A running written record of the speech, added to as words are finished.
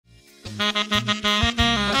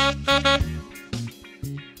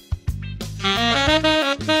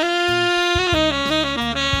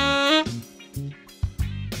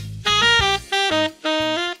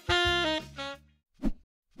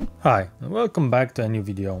Hi, and welcome back to a new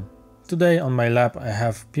video. Today on my lap I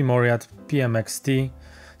have P.Mauriat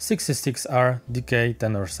PMXT-66R DK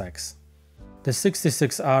tenor sax. The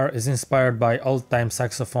 66R is inspired by old-time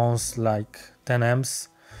saxophones like 10Ms.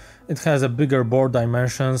 It has a bigger bore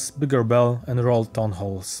dimensions, bigger bell and rolled tone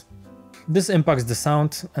holes. This impacts the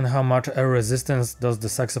sound and how much air resistance does the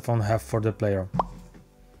saxophone have for the player.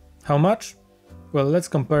 How much? Well, let's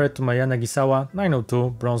compare it to my Yanagisawa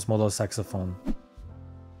 902 bronze model saxophone.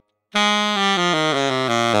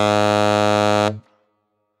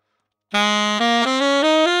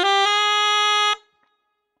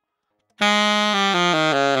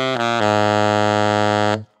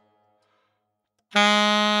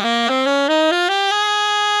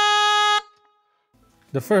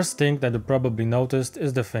 The first thing that you probably noticed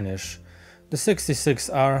is the finish. The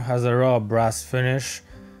 66R has a raw brass finish,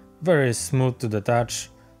 very smooth to the touch,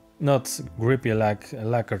 not grippy like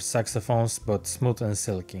lacquered saxophones, but smooth and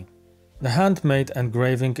silky. The handmade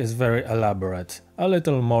engraving is very elaborate, a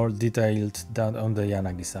little more detailed than on the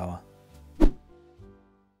Yanagisawa.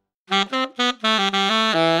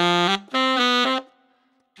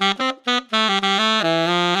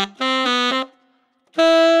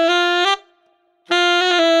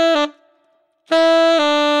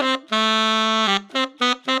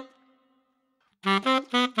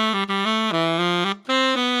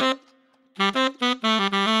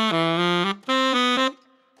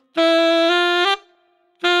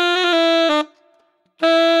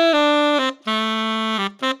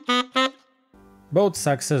 Both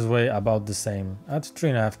saxes weigh about the same, at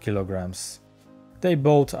 3.5 kilograms. They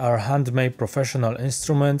both are handmade professional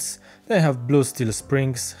instruments, they have blue steel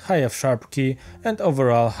springs, high F-sharp key and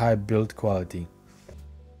overall high build quality.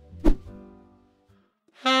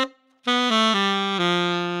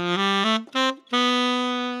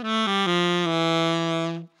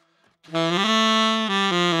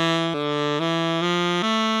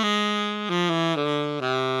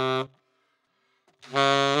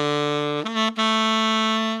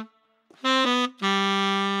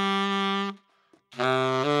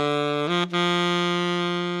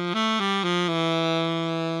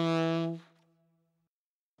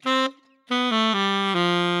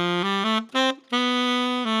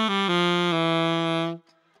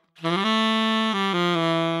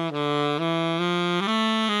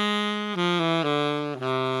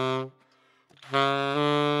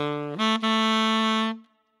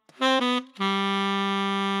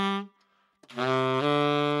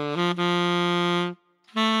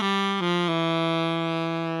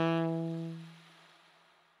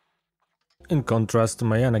 In contrast to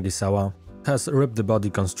my Yanagisawa, has ribbed the body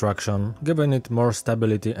construction, giving it more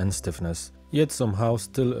stability and stiffness, yet somehow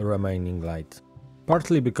still remaining light.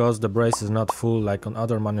 Partly because the brace is not full like on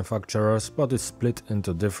other manufacturers, but is split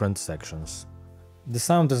into different sections. The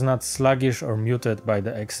sound is not sluggish or muted by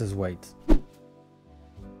the excess weight.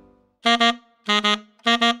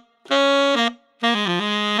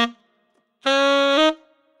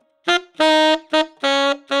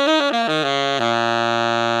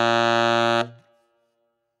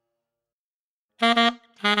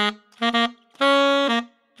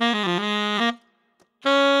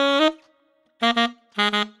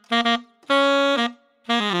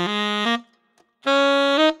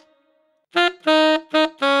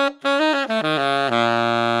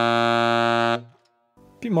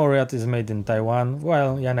 P.Mauriat is made in Taiwan,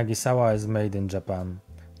 while Yanagisawa is made in Japan.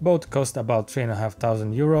 Both cost about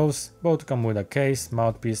 3,500 euros, both come with a case,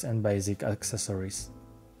 mouthpiece and basic accessories.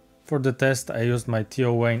 For the test I used my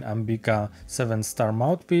Theo Ambika 7-star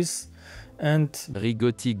mouthpiece and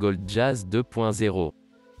Rigotti Gold Jazz 2.0.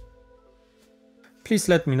 Please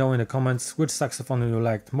let me know in the comments which saxophone you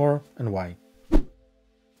liked more and why.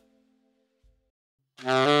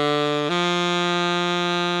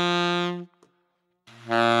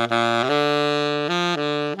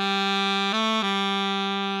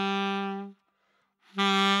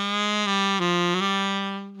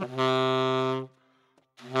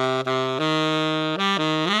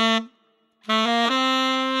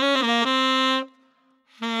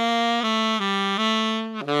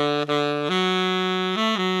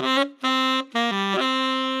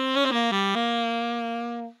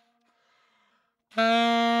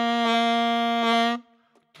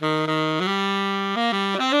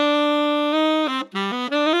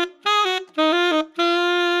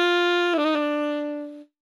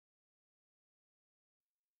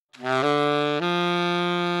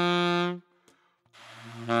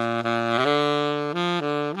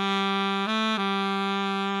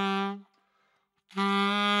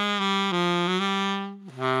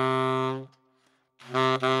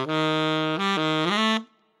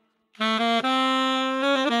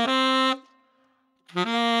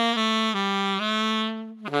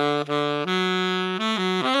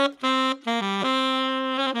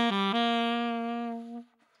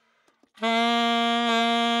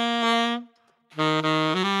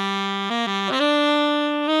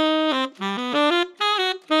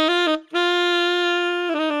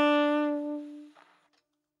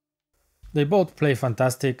 They both play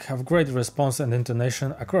fantastic, have great response and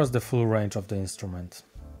intonation across the full range of the instrument.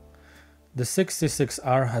 The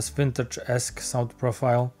 66R has vintage-esque sound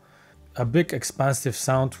profile, a big expansive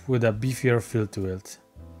sound with a beefier feel to it.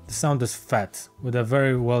 The sound is fat, with a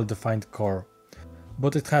very well defined core,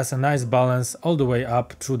 but it has a nice balance all the way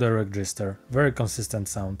up through the register, very consistent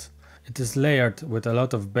sound. It is layered with a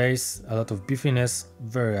lot of bass, a lot of beefiness,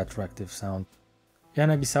 very attractive sound.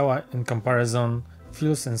 Yanagisawa in comparison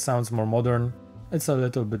feels and sounds more modern, it's a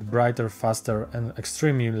little bit brighter, faster and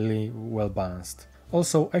extremely well balanced.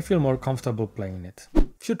 Also, I feel more comfortable playing it.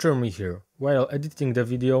 Future me here. While editing the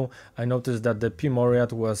video, I noticed that the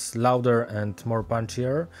P.Mauriat was louder and more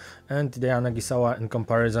punchier, and the Yanagisawa in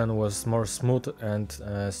comparison was more smooth and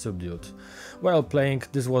subdued. While playing,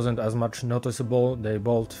 this wasn't as much noticeable, they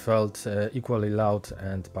both felt equally loud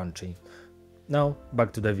and punchy. Now,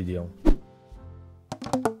 back to the video.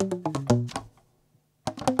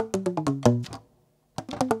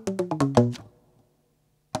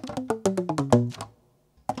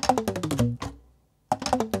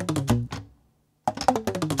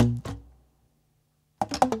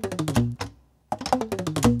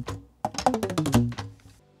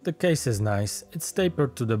 The case is nice, it's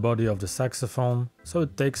tapered to the body of the saxophone, so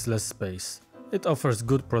it takes less space. It offers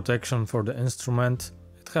good protection for the instrument,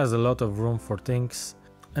 it has a lot of room for things,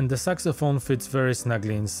 and the saxophone fits very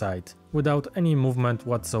snugly inside, without any movement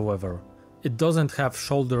whatsoever. It doesn't have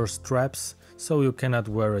shoulder straps, so you cannot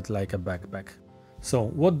wear it like a backpack. So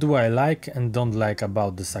what do I like and don't like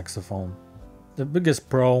about the saxophone? The biggest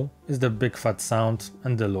pro is the big fat sound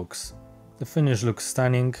and the looks. The finish looks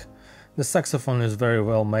stunning. The saxophone is very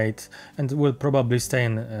well made and will probably stay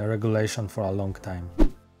in regulation for a long time.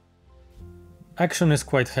 Action is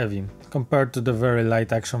quite heavy. Compared to the very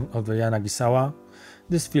light action of the Yanagisawa,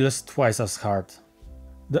 this feels twice as hard.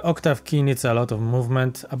 The octave key needs a lot of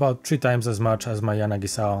movement, about 3 times as much as my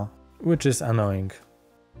Yanagisawa, which is annoying.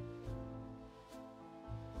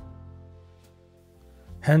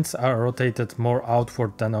 Hands are rotated more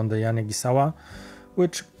outward than on the Yanagisawa,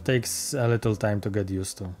 which takes a little time to get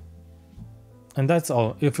used to. And that's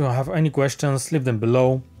all. If you have any questions, leave them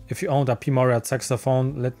below. If you own a P.Mauriat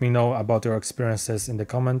saxophone, let me know about your experiences in the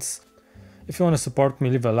comments. If you want to support me,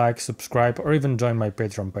 leave a like, subscribe or even join my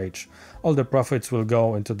Patreon page. All the profits will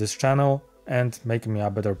go into this channel and make me a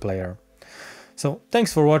better player. So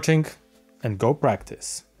thanks for watching and go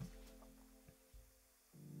practice!